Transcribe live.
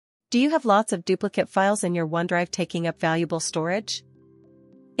Do you have lots of duplicate files in your OneDrive taking up valuable storage?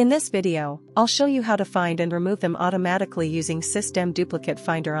 In this video, I'll show you how to find and remove them automatically using Cisdem Duplicate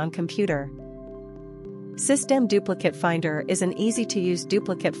Finder on computer. Cisdem Duplicate Finder is an easy-to-use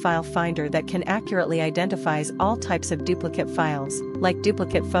duplicate file finder that can accurately identify all types of duplicate files, like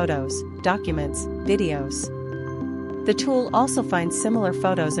duplicate photos, documents, videos. The tool also finds similar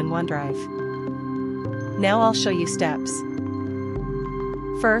photos in OneDrive. Now I'll show you steps.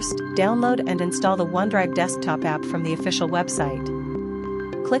 First, download and install the OneDrive desktop app from the official website.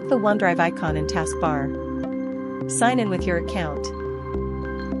 Click the OneDrive icon in taskbar. Sign in with your account.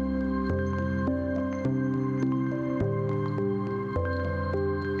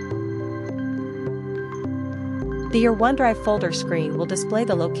 The Your OneDrive folder screen will display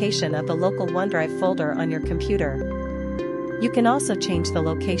the location of the local OneDrive folder on your computer. You can also change the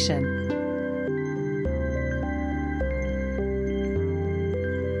location.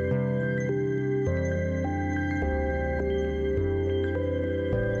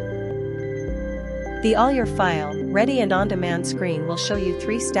 The All Your File, Ready and On-Demand screen will show you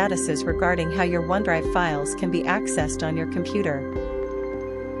 3 statuses regarding how your OneDrive files can be accessed on your computer.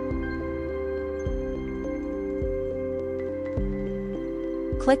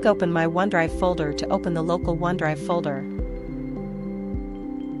 Click Open My OneDrive folder to open the local OneDrive folder.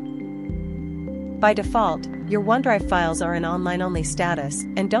 By default, your OneDrive files are in online-only status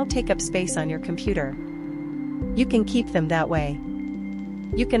and don't take up space on your computer. You can keep them that way.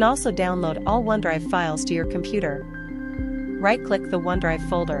 You can also download all OneDrive files to your computer. Right-click the OneDrive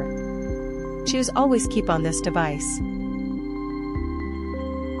folder. Choose Always Keep on this device.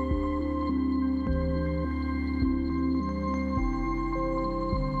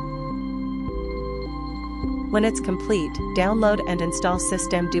 When it's complete, download and install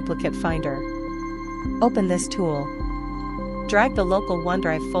Cisdem Duplicate Finder. Open this tool. Drag the local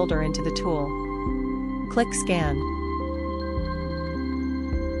OneDrive folder into the tool. Click Scan.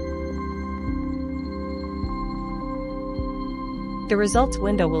 The results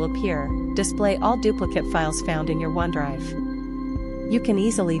window will appear, display all duplicate files found in your OneDrive. You can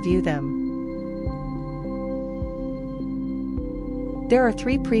easily view them. There are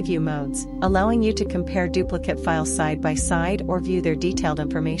 3 preview modes, allowing you to compare duplicate files side by side or view their detailed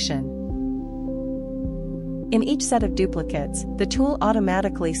information. In each set of duplicates, the tool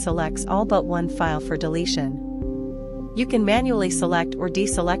automatically selects all but one file for deletion. You can manually select or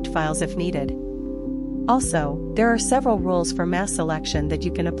deselect files if needed. Also, there are several rules for mass selection that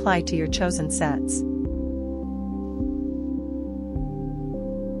you can apply to your chosen sets.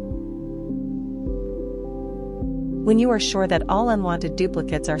 When you are sure that all unwanted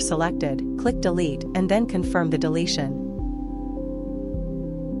duplicates are selected, click Delete and then confirm the deletion.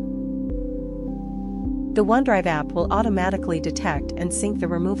 The OneDrive app will automatically detect and sync the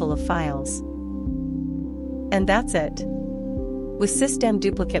removal of files. And that's it. With Cisdem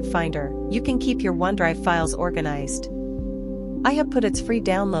Duplicate Finder, you can keep your OneDrive files organized. I have put its free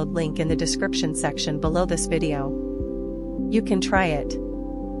download link in the description section below this video. You can try it.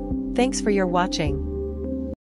 Thanks for your watching.